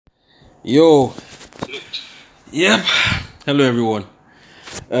Yo, yep. Hello, everyone.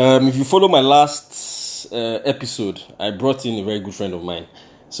 If you follow my last episode, I brought in a very good friend of mine.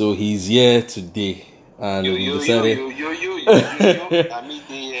 So he's here today, and we decided.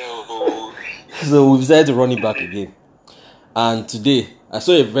 So we decided to run it back again. And today, I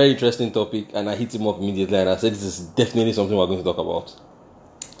saw a very interesting topic, and I hit him up immediately, and I said, "This is definitely something we're going to talk about."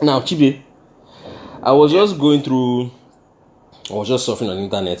 Now, Chibi, I was just going through. I was just surfing on the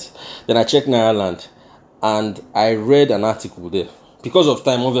internet. Then I checked Nairaland and I read an article there. Because of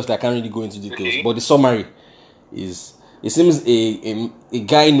time, obviously, I can't really go into details. But the summary is, it seems a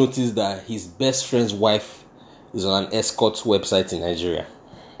guy noticed that his best friend's wife is on an escort website in Nigeria.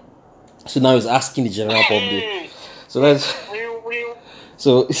 So now he's asking the general public. So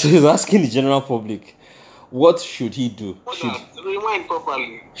he's asking the general public, what should he do? Rewind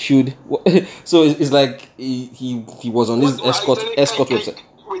properly. So it's like he was on this escort website.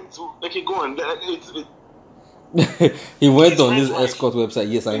 Wait, go on. He went on this escort website.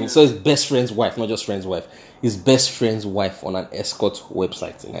 Yes, I mean, so his best friend's wife, not just friend's wife. His best friend's wife on an escort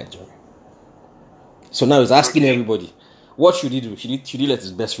website in Nigeria. So now he's asking everybody, what should he do? Should he let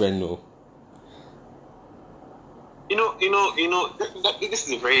his best friend know? This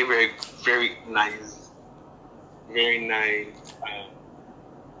is a very, very, very nice. Very nice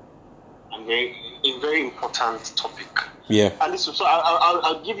and very important topic. Yeah. And so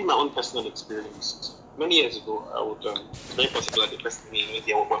I'll give you my own personal experience. Many years ago, I would it's very possible that the person may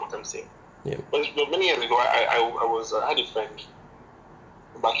hear what I'm saying. Yeah. But many years ago, I had a friend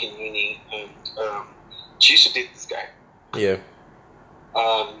back in uni, and she used to date this guy. Yeah.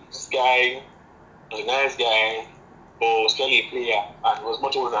 This guy was a nice guy, but was clearly a player and was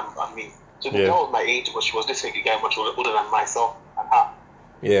much older than me. So the girl was my age, but she was this guy much older than myself and her.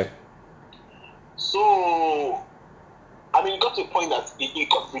 Yeah. So, I mean, it got to a point that it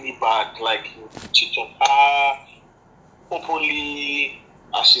got really bad. Like, he would cheat on her openly.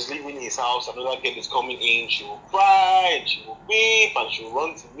 As she's leaving his house, another girl is coming in. She will cry and she will weep and she will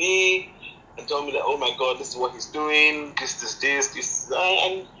run to me and tell me that, oh my God, this is what he's doing. This,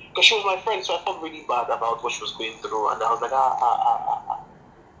 and because she was my friend, so I felt really bad about what she was going through. And I was like,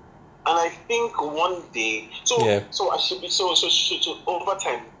 And I think one day, so I should be so over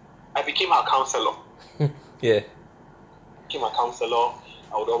time, I became her counselor. Yeah. Became a counselor.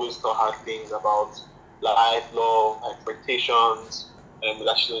 I would always tell her things about life, love, expectations,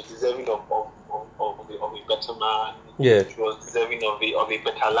 that she was deserving of a better man. Yeah. She was deserving of a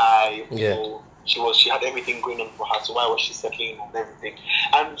better life. Yeah. So she had everything going on for her. So why was she settling and everything?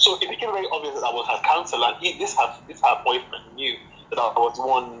 And so it became very obvious that I was her counselor. And this her boyfriend knew that I was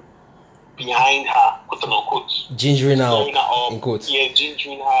one behind her, quote unquote, gingering her up, in quotes. Yeah,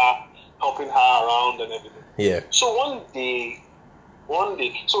 gingering her, helping her around and everything. Yeah. So one day,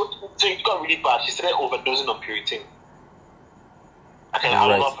 so it got really bad. She started overdosing on Puritan. She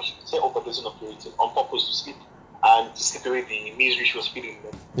started overdosing on Puritan on purpose to sleep away the misery she was feeling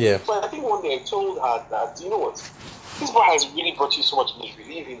then. Yeah. So I think one day I told her that, you know what, this boy has really brought you so much misery.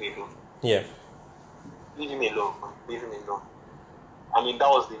 Leave him alone. Yeah. Leave him alone. I mean, that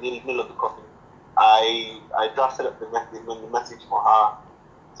was the middle of the coffin. I drafted up the message for her.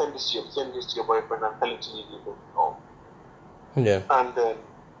 Send this to your boyfriend and tell him to leave you alone. Yeah. And then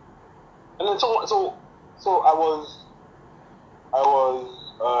so I was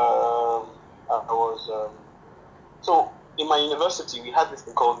so in my university we had this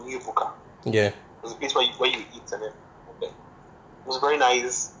thing called New Booker. Yeah. It was a place where you eat and then it was very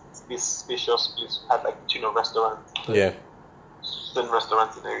nice, spacious place. We had like chain of restaurants. Yeah. Student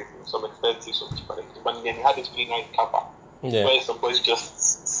restaurants and everything, some expensive, some cheap, but then they had this really nice car park where some boys just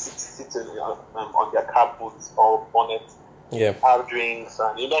sit on their car boots or bonnets, have drinks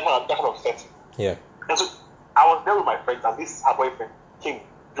and that kind of setting. Yeah. And so I was there with my friends, and this her boyfriend came,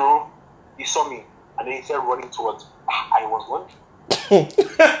 drove, he saw me, and then he started running towards me. I was wondering.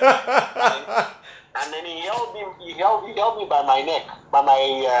 and then he held me by my neck, by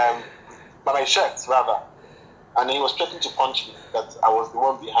my shirt rather. And then he was threatening to punch me, that I was the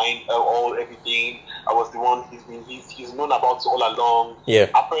one behind everything. I was the one he's known about all along. Yeah.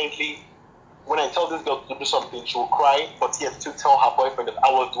 Apparently, when I tell this girl to do something, she will cry, but yet to tell her boyfriend that I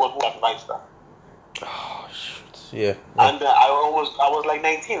was the one who advised her. Oh shit. Yeah. And I was like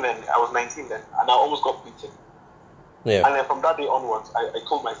 19 then. I was 19 then, and I almost got beaten. Yeah. And then from that day onwards, I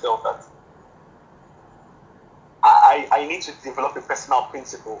told myself that I need to develop a personal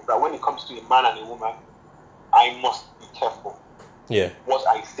principle that when it comes to a man and a woman, I must be careful. Yeah. What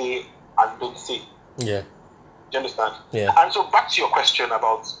I say and don't say. Yeah. Do you understand? Yeah. And so back to your question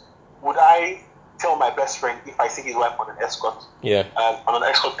about would I tell my best friend if I see his wife on an escort. Yeah. On an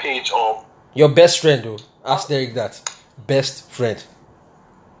escort page or. Your best friend, though. Ask Derek that. Best friend.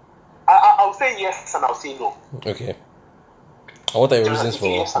 I'll say yes and I'll say no. Okay. And what are your reasons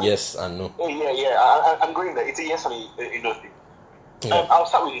for yes and no? Yeah. I'm going there. It's a yes and a no thing. Yeah. I'll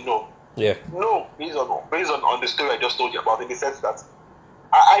start with the no. Yeah. No, based on the story I just told you about, in the sense that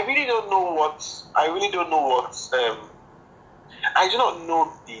I really don't know what I do not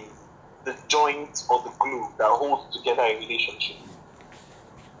know the joint or the glue that holds together a relationship.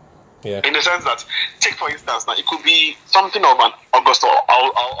 Yeah. In the sense that, take for instance, now it could be something of an Augusto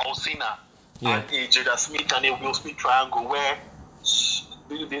Alsina and a Jada Smith and a Will Smith triangle where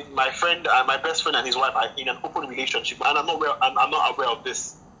my friend, my best friend and his wife are in an open relationship, and I'm not aware of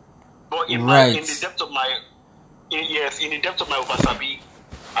this. But in the depth of my oversabi,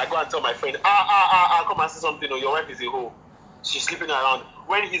 I go and tell my friend, come and say something. Or your wife is a hoe. She's sleeping around.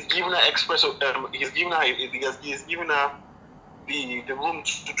 When he's giving her he's giving her the room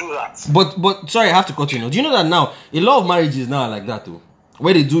to do that. But sorry, I have to cut you. Do you know that now a lot of marriages now are like that too?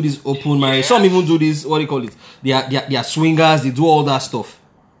 Where they do this open marriage. Some even do this. What do you call it? They are swingers. They do all that stuff.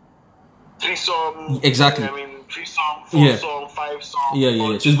 Threesome. Exactly. I mean, threesome, foursome, fivesome.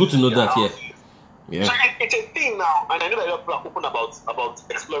 Yeah. So it's good to know that. Yeah. So it's a thing now, and I know that a lot of people are open about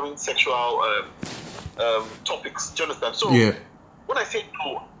exploring sexual topics. Do you understand? So when I say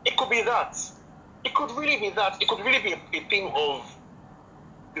no, it could be that. It could really be that. It could really be a thing of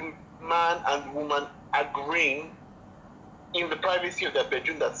the man and woman agreeing in the privacy of their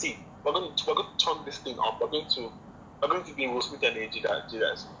bedroom that, see, we're going to turn this thing up. We're going to be Will Smith and Jada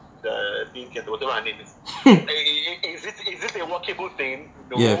whatever her name is. Is it a workable thing?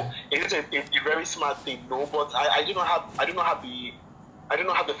 No. Yeah. Is it a very smart thing? No. But I do not have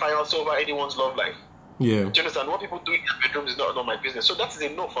the final say over anyone's love life. Yeah. Do you understand? What people do in their bedroom is not my business. So that is a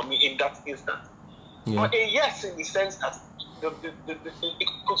no for me in that instance. Yeah. But a yes in the sense that it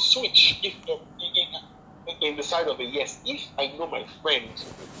could switch if in the side of a yes. If I know my friend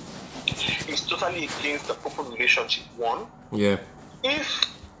is totally against the open relationship, one. Yeah. If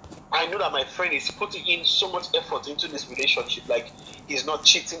I know that my friend is putting in so much effort into this relationship, like he's not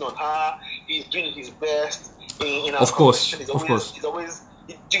cheating on her, he's doing his best. In our of course. He's always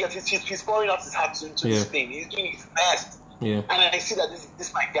he's pouring out his heart into this thing. He's doing his best. Yeah. And I see that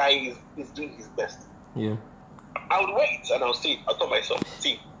this my guy is doing his best. Yeah. I would wait and I'll tell myself,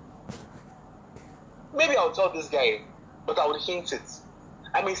 see, maybe I'll tell this guy, but I would hint it.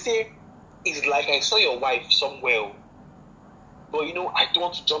 I may say, it's like I saw your wife somewhere, but I don't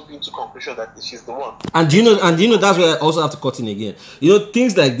want to jump into conclusion that she's the one. And do you know that's where I also have to cut in again.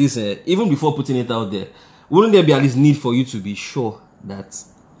 Things like this, even before putting it out there, wouldn't there be at least need for you to be sure that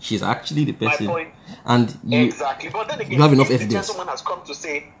she's actually the person? My point. And exactly. But then again, you have enough if evidence. The gentleman has come to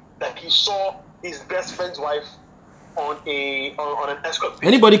say that he saw his best friend's wife on an escort page.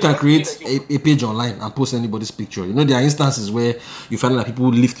 Anybody can create a page online and post anybody's picture. There are instances where you find that people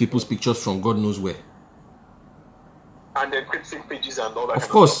lift people's pictures from God knows where. And then create fake pages and all that. Of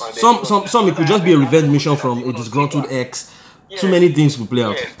course, some it could just be a revenge mission from a disgruntled ex. Too many things could play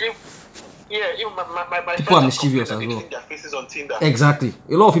out. Even my people are mischievous as well. Their faces on Tinder. Exactly,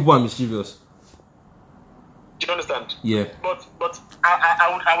 a lot of people are mischievous. Do you understand? Yeah. But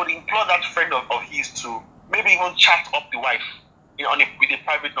I would implore that friend of his to maybe even chat up the wife with a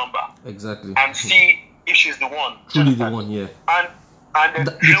private number. Exactly. And see if she's the one. Truly the one, yeah. And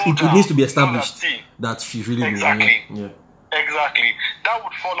it needs to be established that she's really the one. Yeah. Exactly. That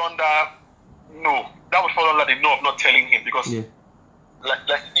would fall under no. That would fall under the no of not telling him, because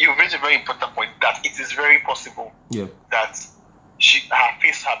like you raised a very important point that it is very possible that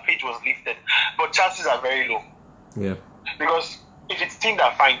her page was lifted, but chances are very low. Yeah. Because if it's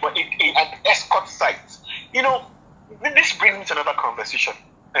Tinder, fine, but an escort site, this brings me to another conversation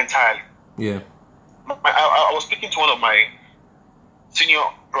entirely. Yeah. I was speaking to one of my senior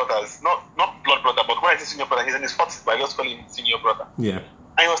brothers, not blood brother, but when I say senior brother, he's in his 40s, but I just call him senior brother. Yeah.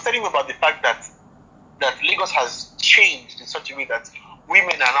 And he was telling me about the fact that Lagos has changed in such a way that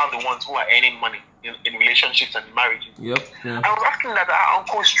women are now the ones who are earning money in relationships and in marriages. Yep. Yeah. I was asking that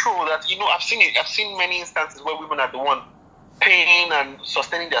uncle is true that I've seen many instances where women are the one paying and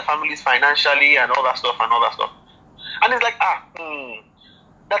sustaining their families financially and all that stuff. And it's like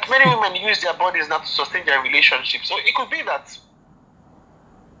that many women use their bodies now to sustain their relationships. So it could be that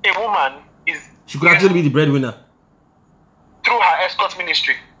a woman she could actually be the breadwinner through her escort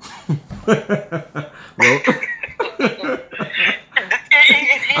ministry. Well,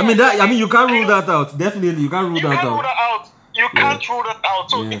 you can't rule that out. Definitely, you can't rule that out. You can't rule that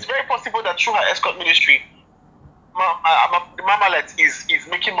out. So it's very possible that through her escort ministry, the mamalet is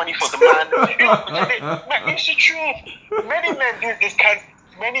making money for the man. It's the truth. Many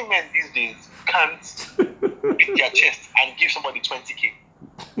men these days can't beat their chest and give somebody 20K.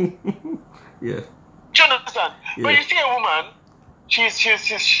 Yeah. Do you understand? Yeah. But you see a woman, her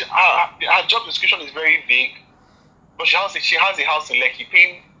job description is very vague, but she has a house in Lekki,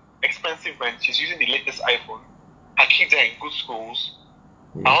 paying expensive rent. She's using the latest iPhone. Her kids are in good schools.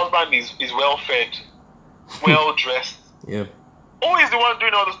 Yeah. Her husband is well fed, well dressed. Yeah. Who is the one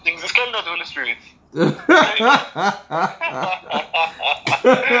doing all those things? It's clearly not the Holy Spirit.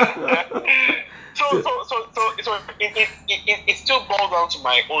 So it still boils down to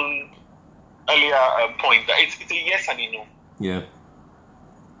my own earlier point that it's a yes and a no. Yeah.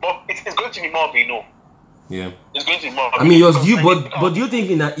 But it's going to be more of a no. Yeah. It's going to be more of a I mean, no. but do you think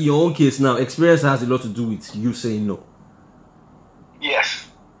in your own case now, experience has a lot to do with you saying no? Yes.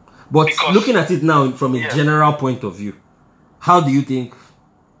 But Because- looking at it now from a general point of view, how do you think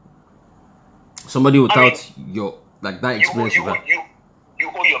somebody without your that experience you with that? you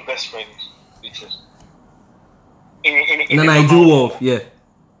owe your best friend the truth. In an ideal world, yeah.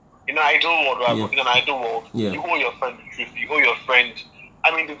 In an ideal world, right? Yeah. In an ideal world, Yeah. you owe your friend the truth. You owe your friend.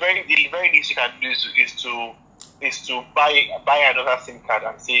 I mean, the very least you can do is to buy another SIM card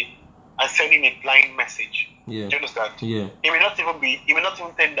and send him a blind message. Yeah. Do you understand? Yeah. He may not even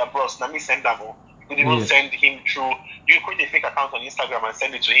send the bros. Let me send them all. You could even send him through. You create a fake account on Instagram and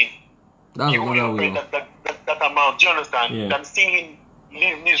send it to him. That's You owe another your way. friend that amount. Do you understand? Yeah. Than seeing him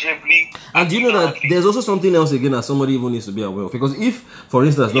live miserably. And do you know that ignorantly. there's also something else again that somebody even needs to be aware of? Because if, for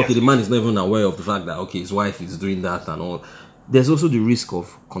instance, Yes. okay, the man is not even aware of the fact that okay, his wife is doing that and all, there's also the risk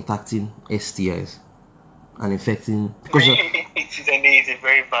of contacting STIs and infecting. Because It's a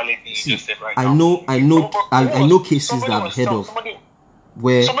very valid thing you just said right I now. know cases Somebody that I've was heard talk- of Somebody,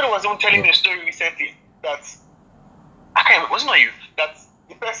 where somebody was even telling me a story recently that I can't remember, wasn't it you? That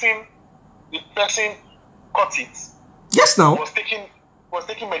the person caught it, yes now was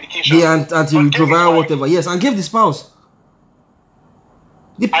taking medication. the but gave antiretroviral his wife- whatever, yes, and gave the spouse.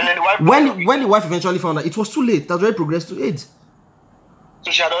 And then the wife When the wife eventually found out, it was too late. It had already progressed to AIDS.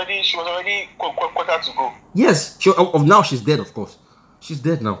 So she was already quarter to go. Yes, now she's dead. Of course, she's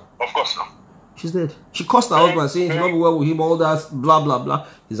dead now. Of course not. She's dead. She cursed her husband saying she's not be well with him, all that, blah, blah, blah.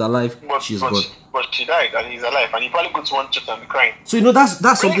 He's alive. She's gone. But she died and he's alive. And he probably go to one church and be crying. So, that's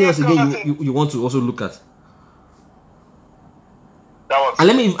something Really? else again you want to also look at. That was... And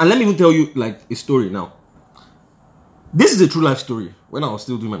let me even tell you like a story now. This is a true life story. When I was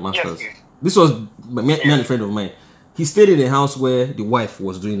still doing my master's. please. This was me and a friend of mine. He stayed in a house where the wife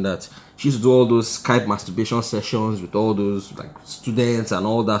was doing that. She used to do all those Skype masturbation sessions with all those like students and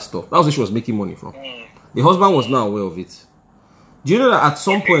all that stuff. That was where she was making money from. The husband was not aware of it. Do you know that at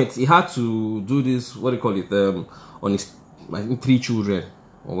some point he had to do this, what do you call it, on his, I think 3 children,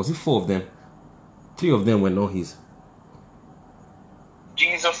 or was it 4 of them? 3 of them were not his.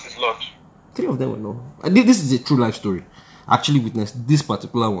 Jesus is Lord. 3 of them were not. And this is a true life story. I actually witnessed this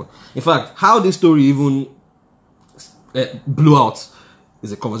particular one. In fact, how this story even blew out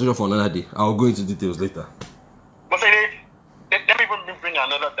is a conversation for another day. I'll go into details later. But let me even bring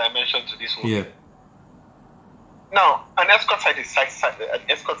another dimension to this one. Yeah. Now, an escort site is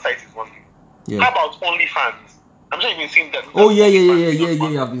one thing. Yeah. How about OnlyFans? I'm sure you've been seeing that. Oh yeah.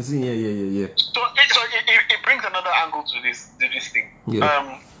 OnlyFans is I've been seeing. Yeah. So it brings another angle to this thing.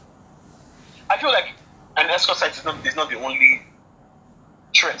 Yeah. I feel like an escort site is not the only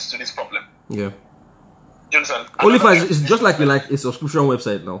threat to this problem. Yeah. Do you understand? OnlyFans is just like a subscription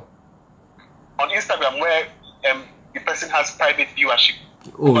website now. On Instagram, where the person has private viewership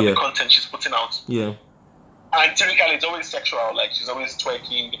Oh of yeah. the content she's putting out. Yeah. And typically it's always sexual, like she's always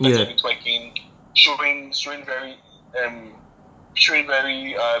twerking, the person will be twerking, showing very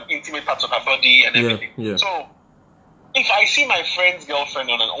intimate parts of her body and everything. Yeah. So if I see my friend's girlfriend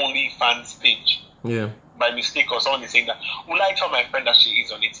on an OnlyFans page Yeah. by mistake, or someone is saying that, will I tell my friend that she is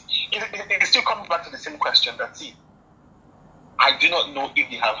on it? It still comes back to the same question that, see, I do not know if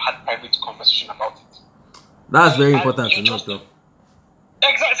they have had private conversation about it. That's very important to know, though.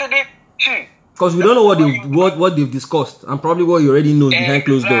 Exactly. Because we don't know what they've discussed, and probably what you already know behind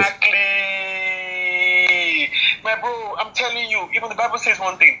closed doors. Exactly. My bro, I'm telling you, even the Bible says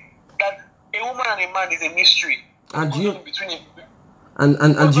one thing, that a woman and a man is a mystery. And What you goes on between it? and What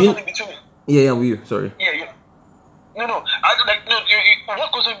do goes you on in between it? yeah we sorry. Yeah. No.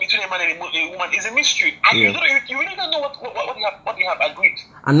 What goes on between a man and a woman is a mystery, and Yeah. you really don't know what they have agreed.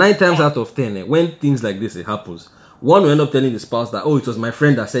 And 9 times out of 10, when things like this happens, one will end up telling the spouse that, oh, it was my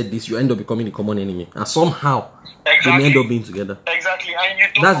friend that said this. You end up becoming a common enemy, and somehow they may end up being together. Exactly, and you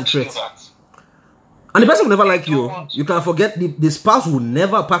don't That's want the to know threat. that. And the person will never like you. You can forget the spouse will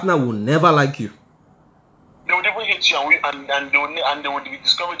never, partner will never like you. They would even hate you and they would be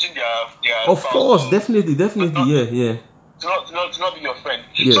discouraging their Of spouse course, to- definitely, yeah. to not be your friend.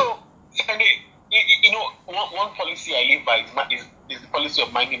 Yeah. So, and one policy I live by is the policy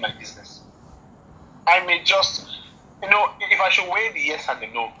of minding my business. I may just, if I should weigh the yes and the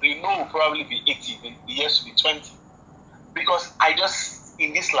no will probably be 80, the yes will be 20. Because I just,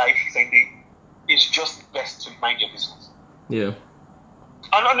 in this life, it's just best to mind your business. Yeah.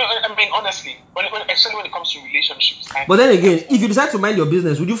 I mean, honestly, especially when it comes to relationships. But then again, if you decide to mind your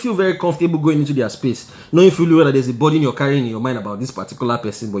business, would you feel very comfortable going into their space, knowing fully well that there's a burden you're carrying in your mind about this particular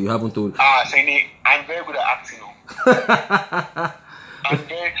person, but you haven't told? Saying I'm very good at acting.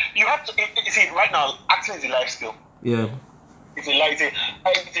 You have to, you see, right now, acting is a life skill. Yeah. It's a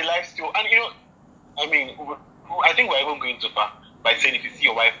life skill. And, I mean, I think we're even going too far by saying if you see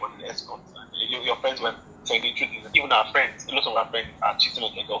your wife on an escort, your friends were saying the truth is that even our friends, a lot of our friends are cheating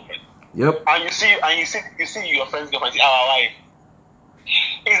on their girlfriend. Yep. And you see your friend's girlfriend say, our wife.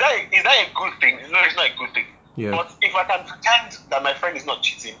 Is that a good thing? No, it's not a good thing. Yeah. But if I can pretend that my friend is not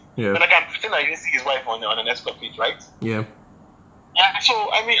cheating, Yeah. then I can pretend I didn't see his wife on an escort page, right? Yeah. So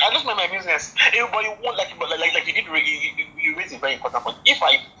I mean, I just mind my business. But you won't like you did. You raised a very important point. If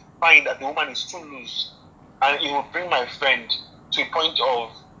I find that the woman is too loose, and it will bring my friend to a point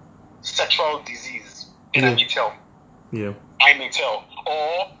of sexual disease, then I may tell. Yeah. I may tell.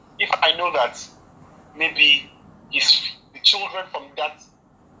 Or if I know that maybe the children from that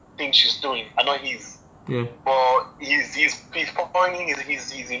thing she's doing are not his. Yeah. But he's pouring in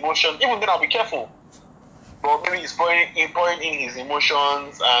his emotions. Even then, I'll be careful. But maybe he's pouring in his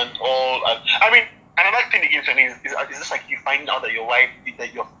emotions and all. And I mean, another thing again is just like you find out that your wife,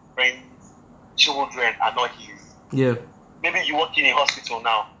 that your friend's children are not his. Yeah. Maybe you work in a hospital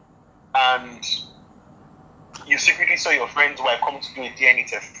now, and you secretly saw your friend's wife come to do a DNA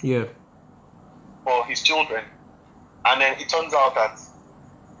test Yeah. for his children, and then it turns out that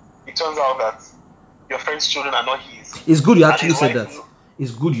your friend's children are not his. It's good you And actually his said wife- that.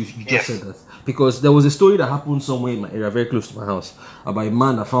 It's good you just Yes. said that. Because there was a story that happened somewhere in my area, very close to my house, about a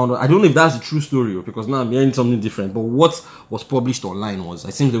man that found out. I don't know if that's a true story, because now I'm hearing something different. But what was published online was,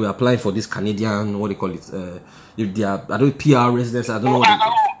 I think they were applying for this Canadian, what they call it, if they are, I don't know, PR residence, I don't know what they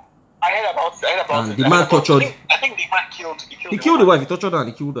I heard about And it. the man tortured. I think the man killed. He killed the wife, he tortured her, and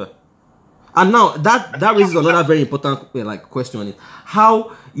he killed her. And now that raises another very important question on it.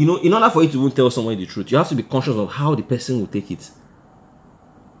 How, in order for you to even tell someone the truth, you have to be conscious of how the person will take it.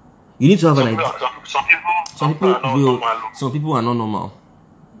 You need to have an idea. Some people are not normal. Some people are not normal.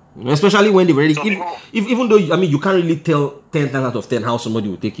 Especially when they've already, even though, you can't really tell 10 times out of 10 how somebody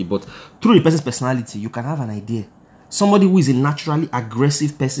will take it, but through the person's personality, you can have an idea. Somebody who is a naturally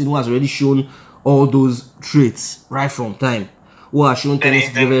aggressive person, who has already shown all those traits right from time, who has shown tendency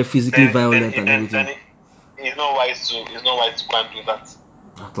to be very physically violent and everything. Then it's not wise to go and do that.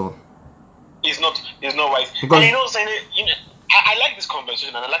 At all. It's not wise. Because- And I like this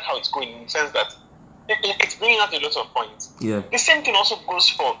conversation, and I like how it's going in the sense that it's bringing out a lot of points. Yeah. The same thing also goes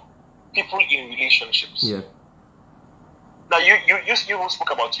for people in relationships. Yeah. Now you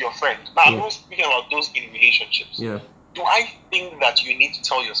spoke about your friend. Now I'm not speaking about those in relationships. Yeah. Do I think that you need to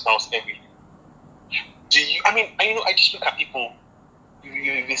tell your spouse everything? Do you? I mean, I just look at people.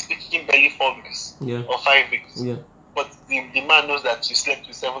 You've been speaking barely 4 weeks or 5 weeks, Yeah. but the man knows that you slept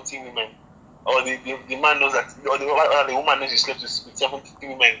with 70 women, or the man knows that, or the woman knows you slept with 70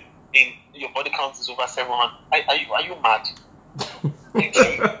 women. In your body count is over 700. Are you mad?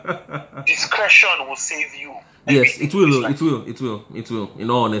 Discretion will save you. Yes, it will. It will. In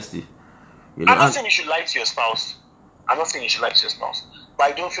all honesty, I'm not saying you should lie to your spouse. But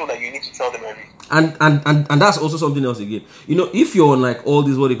I don't feel that you need to tell them everything. And that's also something else again. If you're on like all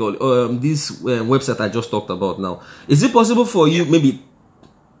these, what they call this website I just talked about now, is it possible for you, maybe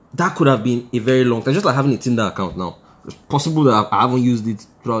that could have been a very long time, just like having a Tinder account now. It's possible that I haven't used it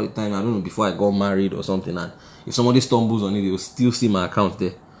throughout the time, I don't know, before I got married or something, and if somebody stumbles on it, they will still see my account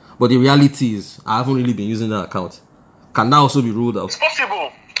there. But the reality is, I haven't really been using that account. Can that also be ruled out? It's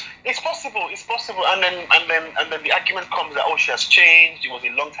possible. And then the argument comes that, she has changed, it was a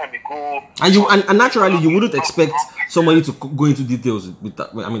long time ago. And naturally you wouldn't expect somebody to go into details with that.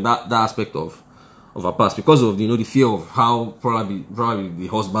 I mean that aspect of her past, because of the fear of how probably the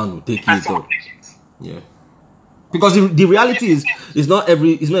husband will take it. Or, yeah. Because the reality is, it's not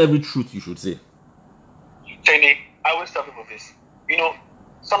every truth you should say. Tony, I always tell people this.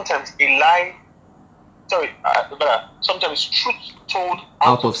 Sometimes sometimes truth told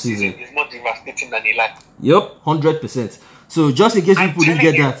out of season is more devastating than a lie. Yep, 100%. So just in case I'm people didn't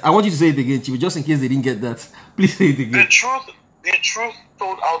telling get you. that, I want you to say it again, Chibi. Just in case they didn't get that, please say it The again. truth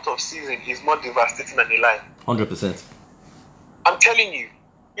told out of season is more devastating than a lie. 100%. I'm telling you,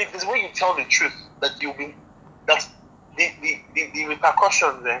 it is when you tell the truth that you'll be that the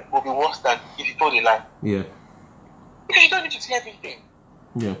repercussions will be worse than if you told a lie. Yeah. Because you don't need to say everything.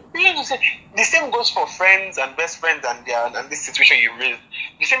 Yeah. You don't need to say the same goes for friends and best friends and this situation you raised.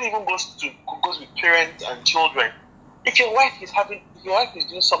 The same even goes with parents and children. If your wife is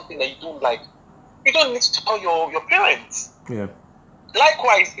doing something that you don't like, you don't need to tell your parents. Yeah.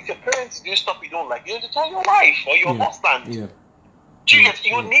 Likewise, if your parents do stuff you don't like, you need to tell your wife or your husband. Yeah. Do you get?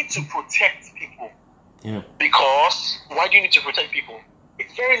 You need to protect people. Yeah. Because why do you need to protect people?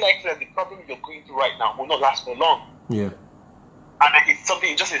 It's very likely that the problem you're going through right now will not last for long. Yeah. And it's something.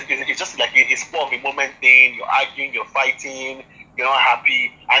 It's just like it's more of a moment thing. You're arguing, you're fighting, you're not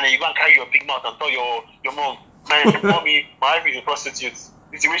happy, and then you go and carry your big mouth and tell your mom, mommy, my wife is a prostitute.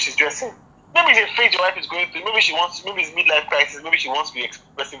 It's the way she's dressing. Maybe it's a phase your wife is going through. Maybe it's midlife crisis. Maybe she wants to be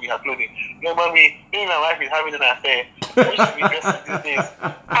expressive with her clothing. Mommy, maybe my wife is having an affair. Maybe she should be dressing these days.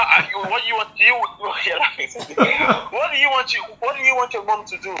 What do you want? You're laughing. What do you want your mom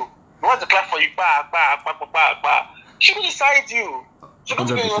to do? You want to clap for you? She will decide you. She will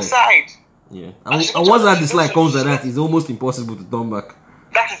be on your side. Yeah. And once that dislike comes like that, it's almost impossible to turn back.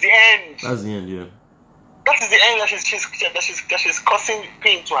 That is the end. That's the end. Yeah. That is the end that she's causing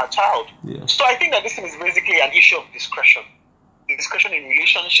pain to her child. Yeah. So I think that this thing is basically an issue of discretion. Discretion in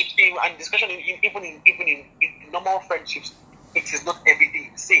relationships and discretion even in normal friendships. It is not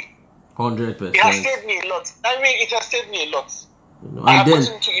everything you say. 100%. It has saved me a lot. It has saved me a lot. And then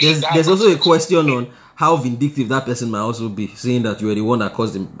there's also a question on how vindictive that person might also be, saying that you were the one that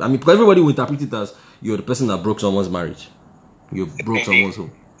caused him. I mean, because everybody will interpret it as you're the person that broke someone's marriage. You broke someone's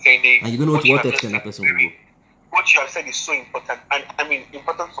home. And you don't know to what extent that person will go. What you have said is so important, and I mean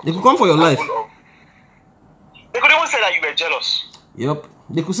important for they could come for your life. They could even say that you were jealous. Yep.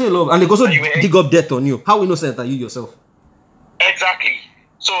 They could say love, and they could also dig up debt on you. How innocent are you yourself? Exactly.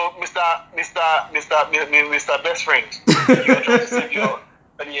 So, Mr. Best Friend, you're trying to save your.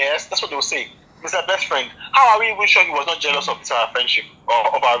 Yes, that's what they will say. Mr. Best Friend, how are we even sure he was not jealous of our friendship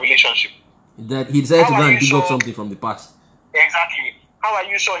or of our relationship? That he decided to go and dig up something from the past. Exactly. How are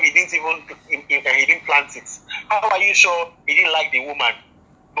you sure he didn't plant it? How are you sure he didn't like the woman,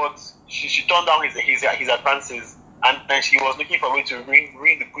 but she turned down his advances, and then she was looking for a way to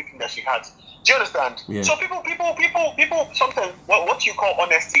ruin the good thing that she had? Do you understand? Yeah. So people sometimes what you call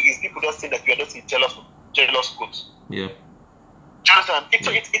honesty is people just say that you are just a jealous goat. Yeah. Do you understand? It's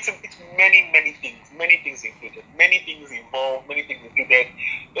many things included, many things involved, many things included.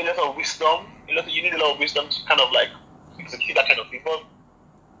 A lot of wisdom. You need a lot of wisdom to kind of like execute that kind of thing. But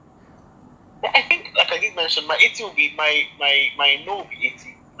I think, like I did mention, my 80 will be my no will be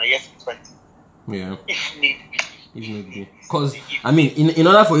 80, my yes will be 20. Yeah. If need be. Because I mean, in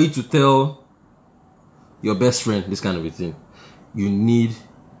order for you to tell your best friend this kind of a thing, you need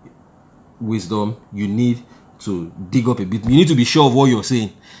wisdom. You need to dig up a bit. You need to be sure of what you're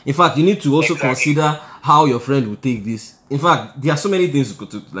saying. In fact, you need to also consider how your friend will take this. In fact, there are so many things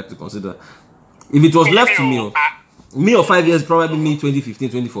to consider. If it was left to me of 5 years, probably me 2015,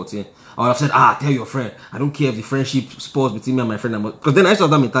 2014, I would have said, tell your friend. I don't care if the friendship spoils between me and my friend. Because then I used to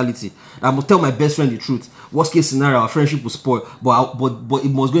have that mentality. I must tell my best friend the truth. Worst case scenario, our friendship will spoil. But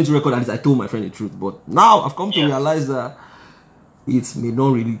it must go into record at least I told my friend the truth. But now I've come to realize that it may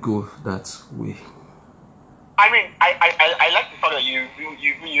not really go that way. I mean, I like the fact that you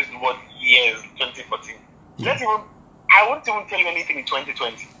used the word years, 2014. Yeah. I won't even tell you anything in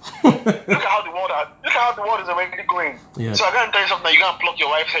 2020. Look at how the world is already going. Yeah. So I'm gonna tell you something. You're gonna pluck your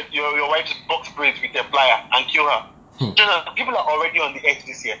wife's box braids with a plier and kill her. People are already on the edge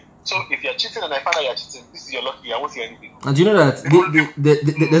this year. So if you're cheating and I find out you're cheating, this is your lucky. I won't see anything. And do you know that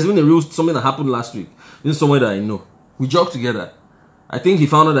there's been something that happened last week. This is somewhere that I know. We jogged together. I think he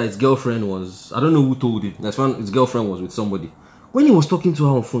found out that his girlfriend was, I don't know who told him. That's when his girlfriend was with somebody. When he was talking to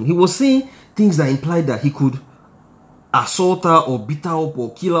her on phone, he was saying things that implied that he could assault her or beat her up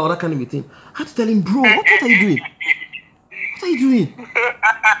or kill her or that kind of a thing. I had to tell him, bro, what are you doing? What are you doing?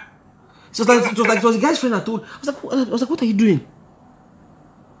 So it was the guy's friend I told. I was like, what are you doing?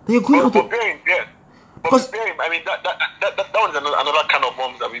 Then you're going out to... Because I mean that one is another kind of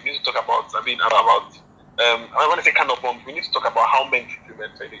bombs that we need to talk about. I mean about I want to say kind of bombs. We need to talk about how men treat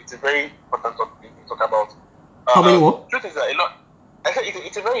women. So it's a very important topic we need to talk about. How many what? Truth is that a lot. I said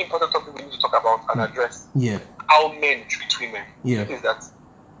it's a very important topic we need to talk about and address. Yeah. How men treat women. Yeah. Truth is that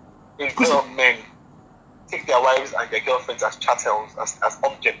a lot of men take their wives and their girlfriends as chattels, as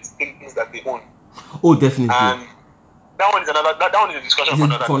objects, things that they own. Oh, definitely. And that one is another. That one is a discussion for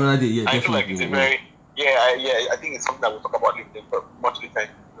another. For another day, yeah, I feel like it's a very I think it's something that we'll talk about later, but much later in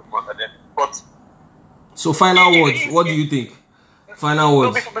the month and then. But so final words. What do you think? Final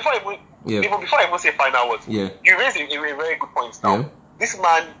words. No, before I even say final words, yeah, you raised a very good point. Now, yeah. This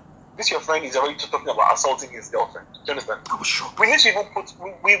man, your friend is already talking about assaulting his girlfriend. Do you understand? I was shocked. We need to even put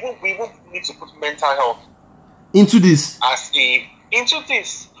we need to put mental health into this. Into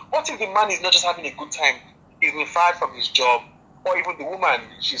this. What if the man is not just having a good time? He's been fired from his job, or even the woman,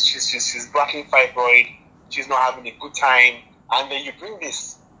 she's lacking fibroid, she's not having a good time, and then you bring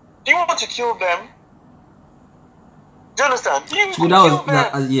this. Do you want to kill them? Do you understand?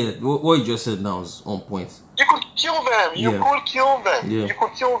 What you just said now is on point. You could kill them. You could kill them. Yeah. You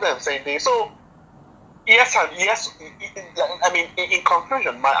could kill them same day. So yes and yes. I mean, in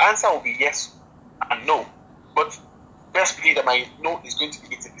conclusion, my answer will be yes and no. But best believe that my no is going to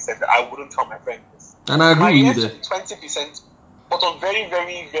be 80%. I wouldn't tell my friend this. And I agree with you there. 20%, but on very,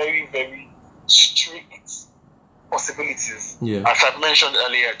 very, very, very strict possibilities. Yeah. As I've mentioned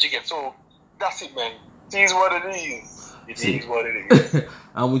earlier, so that's it, man. It is what it is. It is what it is.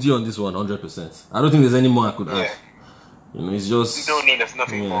 I'm with you on this one, 100%. I don't think there's any more I could add. You know, it's just. No, there's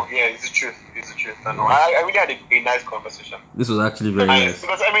nothing more. Yeah, it's the truth. It's the truth. I know. I really had a nice conversation. This was actually very nice.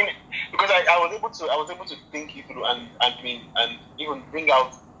 Because I was able to think it through and even bring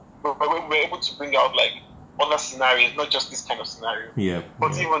out. We were able to bring out like other scenarios, not just this kind of scenario. Yeah.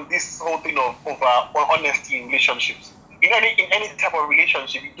 But even this whole thing of honesty in relationships. In any type of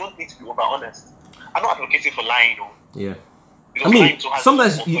relationship, you don't need to be over honest. I'm not advocating for lying, though. Yeah. I mean,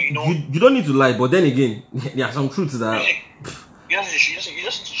 sometimes you don't need to lie, but then again, there are some truths that. You just need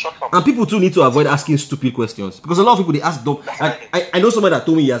to shut up. And people too need to avoid asking stupid questions, because a lot of people, they ask dumb. I know someone that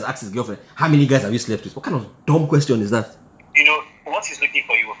told me he has asked his girlfriend, "How many guys have you slept with?" What kind of dumb question is that? You know, what he's looking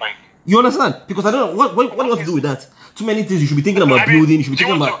for, you will find. You understand? Because I don't know what do you want to do with that. Too many things you should be thinking about building. You should be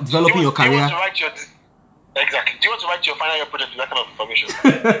thinking about developing your career. Exactly. Do you want to write your final year project with that kind of information?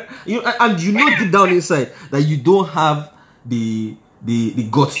 and you know deep down inside that you don't have the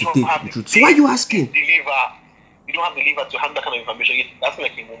guts to take the truth. So why are you asking? You don't have the liver to handle that kind of information. You're asking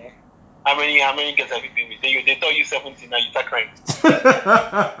like a mumu. How many girls have you been with? They tell you 70 now, you start crying.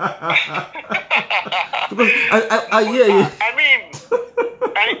 Because I hear you. I mean,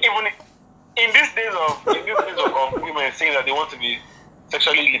 and even in these days of women saying that they want to be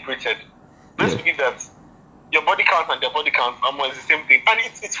sexually liberated, let's believe that your body count and their body count are the same thing, and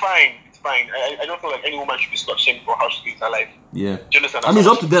it's fine. It's fine. I don't feel like any woman should be slut shamed for how she lives her life. Yeah. Do you understand? I mean, it's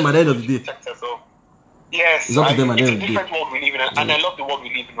up to them at the end of the day. Yes, it's up to them at the end of the day. It's a different world we live in, and I love the world we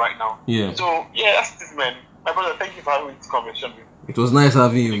live in right now. Yeah. So yeah, that's this, man. My brother, thank you for having this conversation with me. It was nice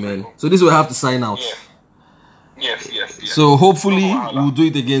having you, man. So this will have to sign out. Yes. So hopefully we'll do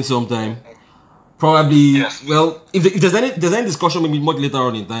it again sometime. Probably, well, if there's any discussion, maybe much later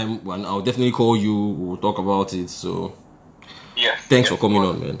on in time, when I'll definitely call you. We'll talk about it. So, thanks for coming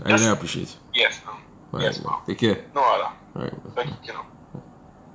on, man. I really appreciate it. Yes, All right, man. Take care. No other. All right. Thank you.